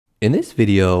In this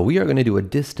video, we are going to do a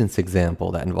distance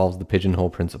example that involves the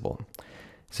pigeonhole principle.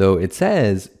 So it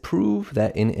says, prove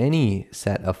that in any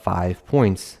set of 5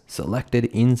 points selected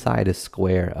inside a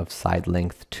square of side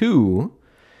length 2,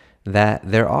 that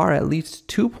there are at least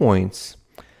 2 points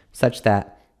such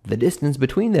that the distance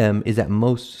between them is at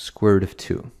most square root of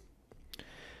 2.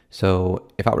 So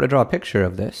if I were to draw a picture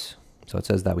of this, so it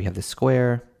says that we have this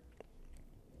square,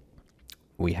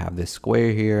 we have this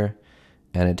square here,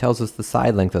 and it tells us the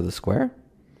side length of the square.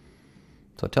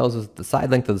 So it tells us the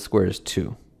side length of the square is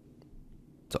 2.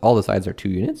 So all the sides are 2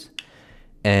 units.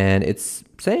 And it's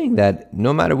saying that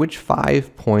no matter which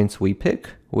 5 points we pick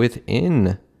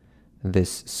within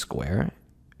this square,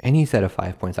 any set of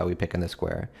 5 points that we pick in the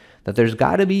square, that there's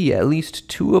got to be at least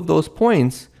 2 of those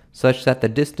points such that the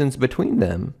distance between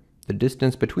them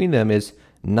is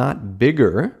not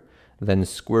bigger than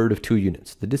square root of 2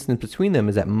 units. The distance between them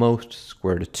is at most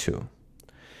square root of 2.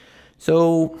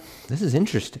 So this is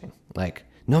interesting. Like,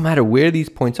 no matter where these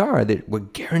points are, we're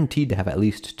guaranteed to have at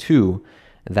least 2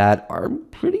 that are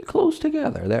pretty close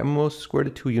together. They're most square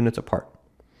root of 2 units apart.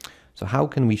 So how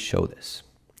can we show this?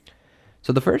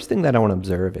 So the first thing that I want to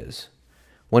observe is,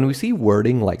 when we see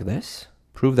wording like this,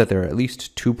 prove that there are at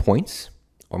least 2 points,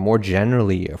 or more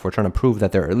generally, if we're trying to prove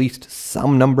that there are at least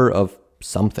some number of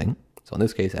something, so in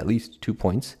this case, at least 2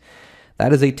 points,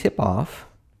 that is a tip-off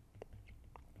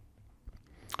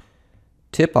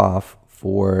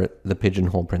for the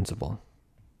pigeonhole principle.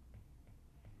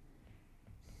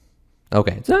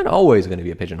 Okay, it's not always going to be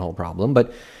a pigeonhole problem,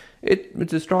 but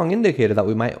it's a strong indicator that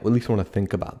we might at least want to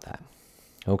think about that.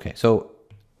 Okay, so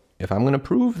if I'm going to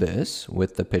prove this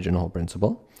with the pigeonhole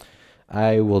principle,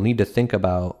 I'll need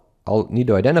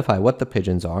to identify what the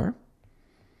pigeons are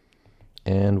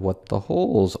and what the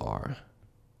holes are.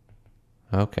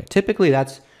 Okay, typically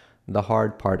that's the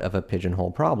hard part of a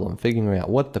pigeonhole problem, figuring out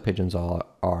what the pigeons are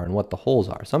and what the holes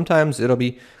are. Sometimes it'll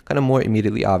be kind of more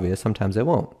immediately obvious, sometimes it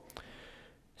won't.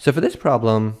 So for this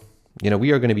problem,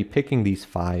 we are going to be picking these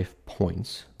 5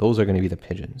 points. Those are going to be the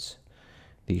pigeons,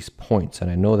 these points,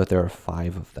 and I know that there are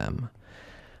 5 of them.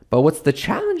 But what's the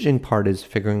challenging part is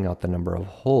figuring out the number of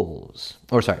holes,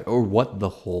 or what the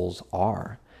holes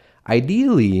are.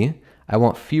 Ideally, I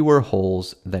want fewer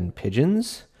holes than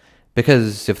pigeons,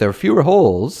 because if there are fewer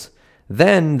holes,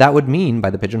 then that would mean, by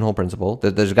the pigeonhole principle,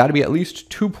 that there's got to be at least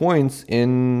 2 points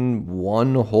in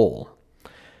one hole.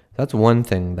 That's one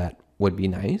thing that would be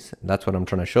nice. That's what I'm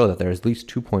trying to show, that there's at least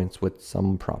 2 points with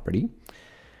some property.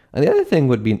 And the other thing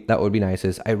that would be nice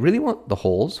is I really want the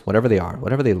holes, whatever they are,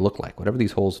 whatever they look like, whatever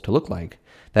these holes to look like,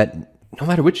 that no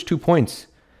matter which 2 points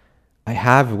I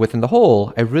have within the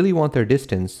hole, I really want their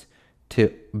distance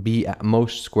to be at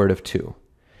most square root of 2.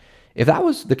 If that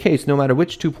was the case, no matter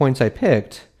which 2 points I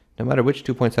picked,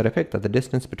 that the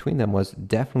distance between them was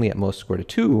definitely at most square root of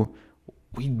 2,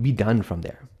 we'd be done from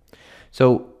there.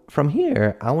 So from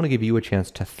here, I want to give you a chance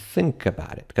to think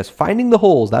about it, because finding the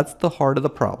holes, that's the heart of the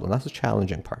problem. That's the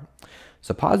challenging part.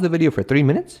 So pause the video for 3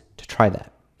 minutes to try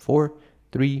that. 4,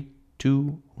 3,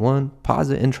 2, 1,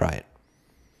 pause it and try it.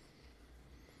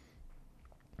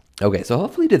 Okay, so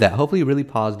hopefully you did that. Hopefully you really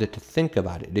paused it to think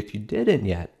about it. If you didn't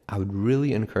yet, I would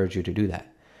really encourage you to do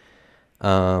that.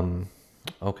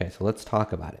 Okay, so let's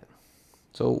talk about it.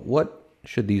 So what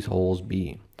should these holes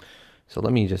be? So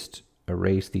let me just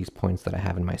erase these points that I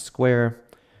have in my square.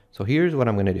 So here's what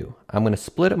I'm going to do. I'm going to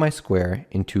split up my square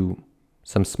into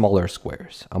some smaller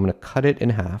squares. I'm going to cut it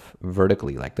in half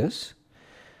vertically like this.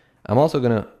 I'm also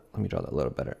going to, let me draw that a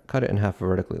little better, cut it in half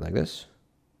vertically like this.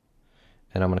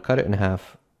 And I'm going to cut it in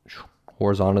half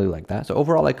horizontally like that. So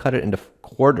overall, I cut it into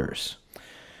quarters,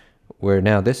 where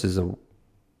now this is a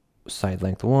side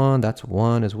length 1, that's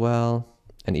 1 as well.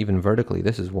 And even vertically,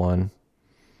 this is 1,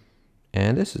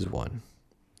 and this is 1.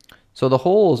 So the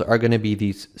holes are going to be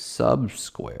these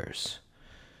subsquares.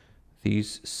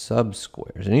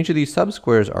 And each of these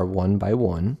subsquares are 1 by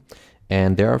 1,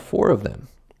 and there are 4 of them.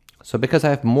 So because I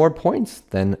have more points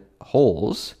than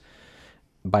holes,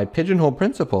 by pigeonhole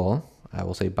principle, I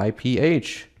will say by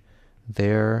pH,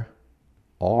 there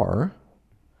are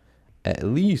at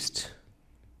least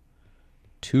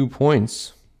 2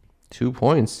 points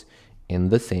in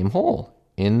the same hole,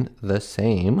 in the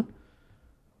same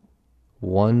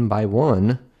 1 by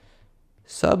 1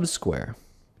 subsquare.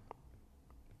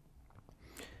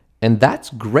 And that's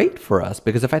great for us,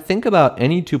 because if I think about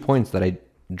any 2 points that I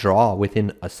draw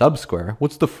within a subsquare,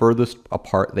 what's the furthest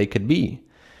apart they could be?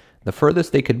 The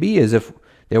furthest they could be is if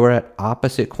they were at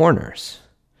opposite corners.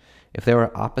 If they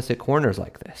were opposite corners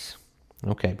like this.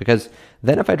 Okay, because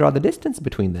then if I draw the distance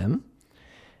between them,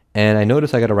 and I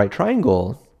notice I got a right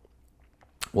triangle,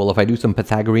 well, if I do some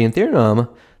Pythagorean theorem,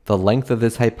 the length of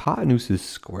this hypotenuse is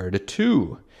square root of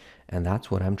 2. And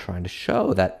that's what I'm trying to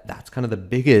show, that that's kind of the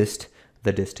biggest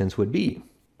the distance would be.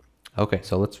 Okay,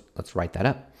 so let's write that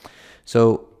up.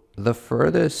 So the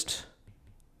furthest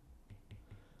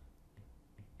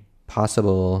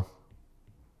possible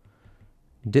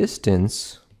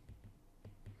distance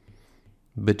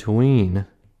between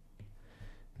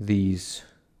these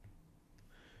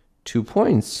 2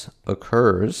 points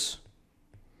occurs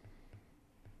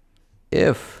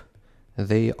if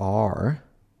they are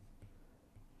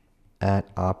at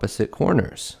opposite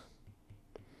corners.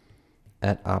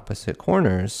 At opposite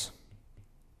corners.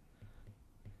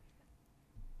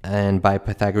 And by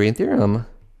Pythagorean theorem,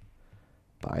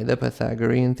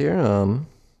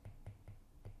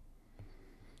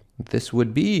 this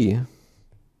would be,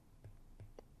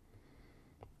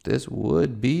 if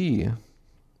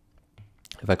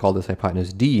I call this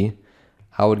hypotenuse d,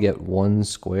 I would get 1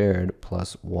 squared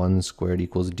plus 1 squared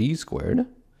equals d squared.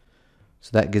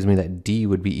 So that gives me that d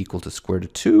would be equal to square root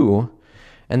of 2.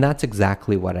 And that's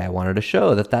exactly what I wanted to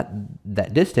show,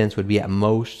 that distance would be at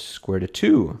most square root of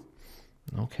 2.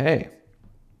 Okay.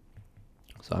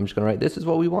 So I'm just going to write, this is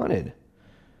what we wanted.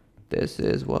 This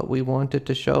is what we wanted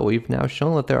to show. We've now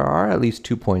shown that there are at least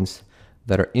 2 points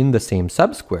that are in the same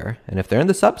subsquare. And if they're in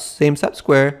the same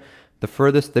subsquare,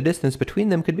 the distance between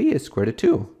them could be is square root of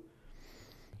 2.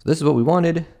 So this is what we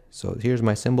wanted. So here's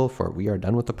my symbol for we are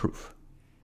done with the proof.